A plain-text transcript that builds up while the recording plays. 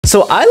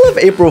So I love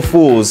April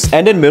Fools,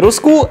 and in middle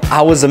school,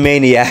 I was a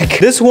maniac.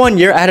 This one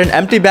year, I had an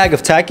empty bag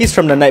of Takis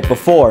from the night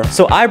before,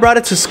 so I brought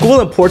it to school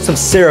and poured some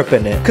syrup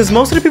in it, because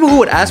most of the people who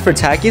would ask for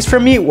Takis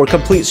from me were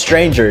complete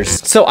strangers,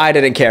 so I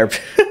didn't care.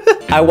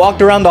 I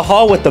walked around the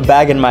hall with the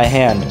bag in my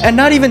hand, and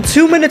not even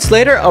 2 minutes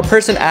later, a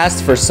person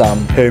asked for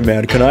some. Hey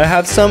man, can I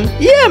have some?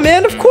 Yeah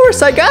man, of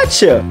course, I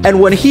got you. And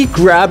when he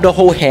grabbed a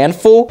whole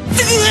handful,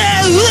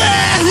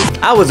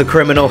 I was a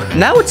criminal.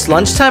 Now it's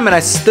lunchtime and I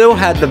still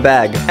had the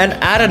bag, and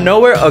out of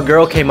nowhere, a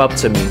girl came up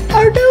to me.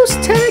 Are those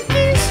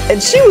Takis?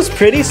 And she was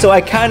pretty, so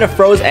I kind of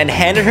froze and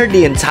handed her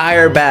the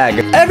entire bag.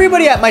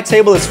 Everybody at my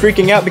table is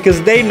freaking out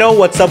because they know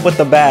what's up with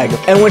the bag.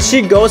 And when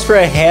she goes for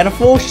a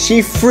handful,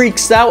 she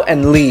freaks out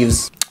and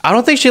leaves. I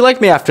don't think she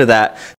liked me after that.